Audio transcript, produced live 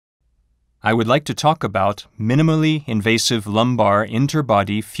I would like to talk about minimally invasive lumbar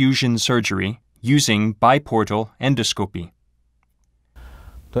interbody fusion surgery using biportal endoscopy.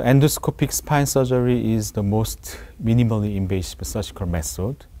 The endoscopic spine surgery is the most minimally invasive surgical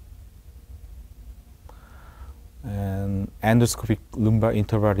method. And endoscopic lumbar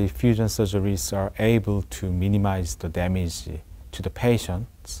interbody fusion surgeries are able to minimize the damage to the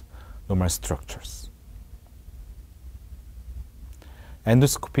patient's normal structures.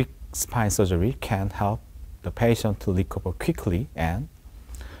 Endoscopic spine surgery can help the patient to recover quickly and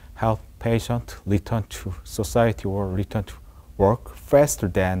help patient return to society or return to work faster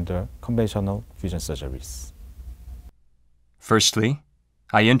than the conventional fusion surgeries. Firstly,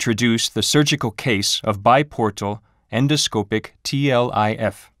 I introduce the surgical case of biportal endoscopic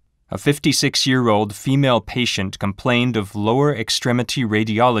TLIF. A 56-year-old female patient complained of lower extremity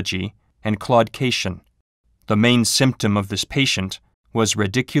radiology and claudication. The main symptom of this patient was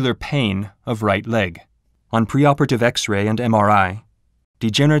radicular pain of right leg. On preoperative X-ray and MRI,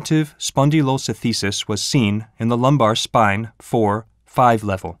 degenerative spondylolisthesis was seen in the lumbar spine 4-5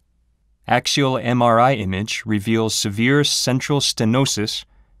 level. Axial MRI image reveals severe central stenosis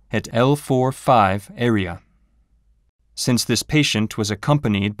at L4-5 area. Since this patient was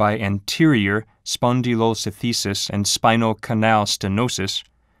accompanied by anterior spondylolisthesis and spinal canal stenosis,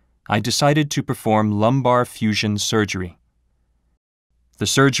 I decided to perform lumbar fusion surgery. The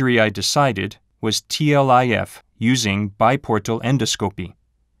surgery I decided was TLIF using biportal endoscopy.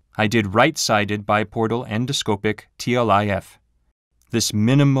 I did right-sided biportal endoscopic TLIF. This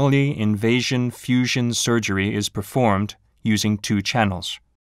minimally invasive fusion surgery is performed using 2 channels.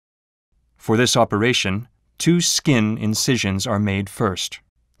 For this operation, 2 skin incisions are made first.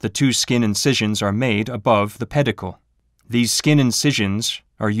 The 2 skin incisions are made above the pedicle. These skin incisions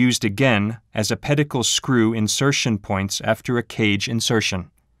are used again as a pedicle screw insertion points after a cage insertion.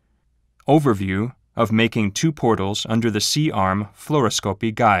 Overview of making 2 portals under the C-arm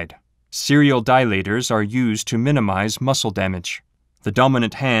fluoroscopy guide. Serial dilators are used to minimize muscle damage. The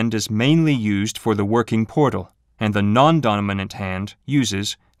dominant hand is mainly used for the working portal, and the non-dominant hand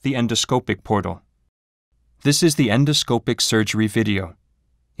uses the endoscopic portal. This is the endoscopic surgery video.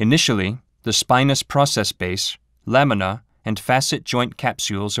 Initially, the spinous process base, lamina, and facet joint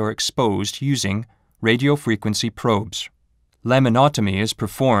capsules are exposed using radiofrequency probes. Laminotomy is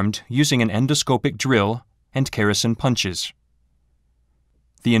performed using an endoscopic drill and kerrison punches.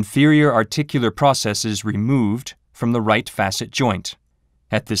 The inferior articular process is removed from the right facet joint.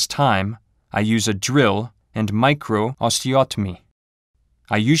 At this time, I use a drill and micro-osteotomy.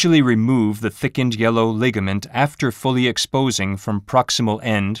 I usually remove the thickened yellow ligament after fully exposing from proximal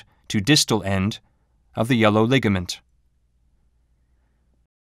end to distal end of the yellow ligament.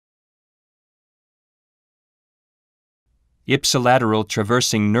 Ipsilateral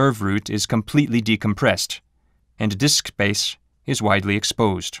traversing nerve root is completely decompressed, and disc space is widely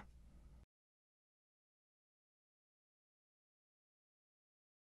exposed.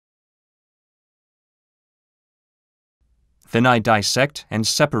 Then I dissect and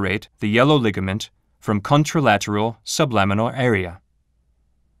separate the yellow ligament from contralateral sublaminar area.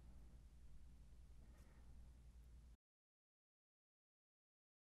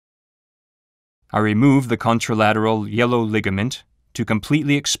 I remove the contralateral yellow ligament to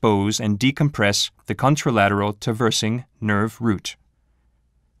completely expose and decompress the contralateral traversing nerve root.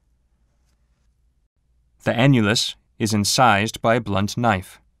 The annulus is incised by a blunt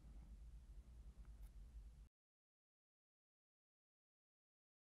knife.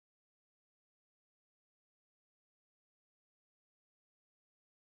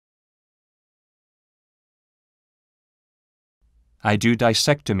 I do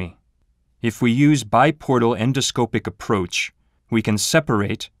dissectomy. If we use biportal endoscopic approach, we can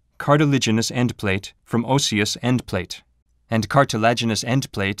separate cartilaginous endplate from osseous endplate, and cartilaginous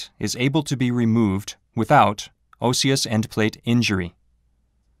endplate is able to be removed without osseous endplate injury.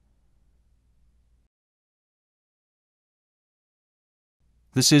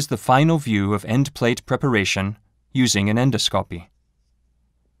 This is the final view of endplate preparation using an endoscopy.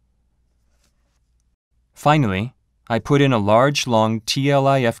 Finally, I put in a large long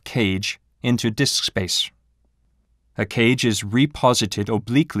TLIF cage into disc space. A cage is reposited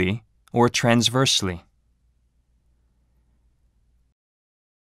obliquely or transversely.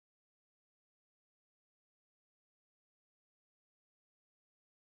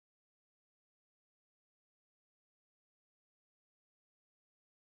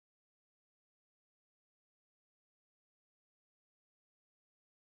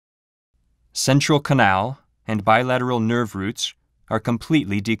 Central canal and bilateral nerve roots are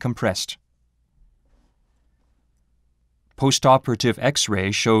completely decompressed. postoperative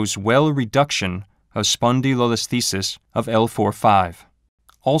X-ray shows well reduction of spondylolisthesis of L4-5.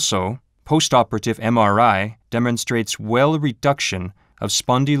 Also, postoperative MRI demonstrates well reduction of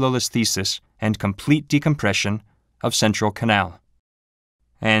spondylolisthesis and complete decompression of central canal.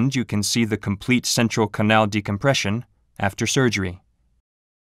 And you can see the complete central canal decompression after surgery.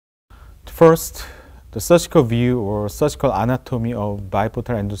 First, the surgical view or surgical anatomy of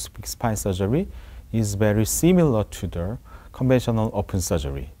biportal endoscopic spine surgery is very similar to the conventional open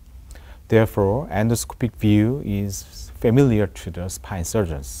surgery. Therefore, endoscopic view is familiar to the spine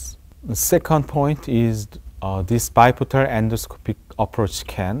surgeons. The second point is this biportal endoscopic approach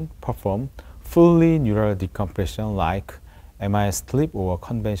can perform fully neural decompression like MIS TLIF or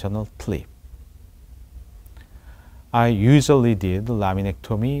conventional TLIF. I usually did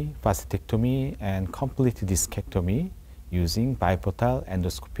laminectomy, facetectomy, and complete discectomy using biportal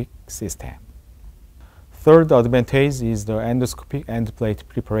endoscopic system. Third advantage is the endoscopic endplate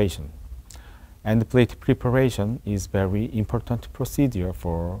preparation. Endplate preparation is very important procedure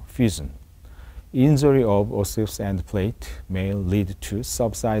for fusion. Injury of osseous endplate may lead to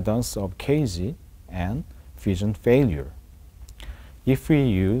subsidence of cage and fusion failure. If we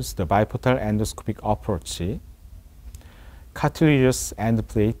use the biportal endoscopic approach, cartilaginous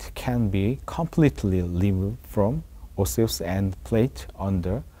endplate can be completely removed from osseous endplate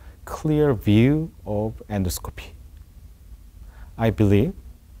under clear view of endoscopy. I believe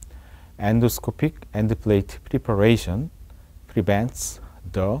endoscopic endplate preparation prevents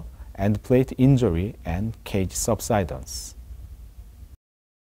the endplate injury and cage subsidence.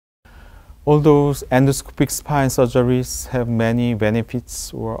 Although endoscopic spine surgeries have many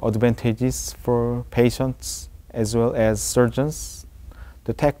benefits or advantages for patients as well as surgeons,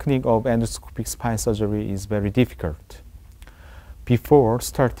 the technique of endoscopic spine surgery is very difficult. Before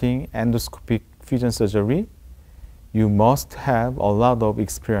starting endoscopic fusion surgery, you must have a lot of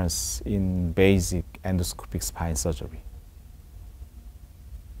experience in basic endoscopic spine surgery.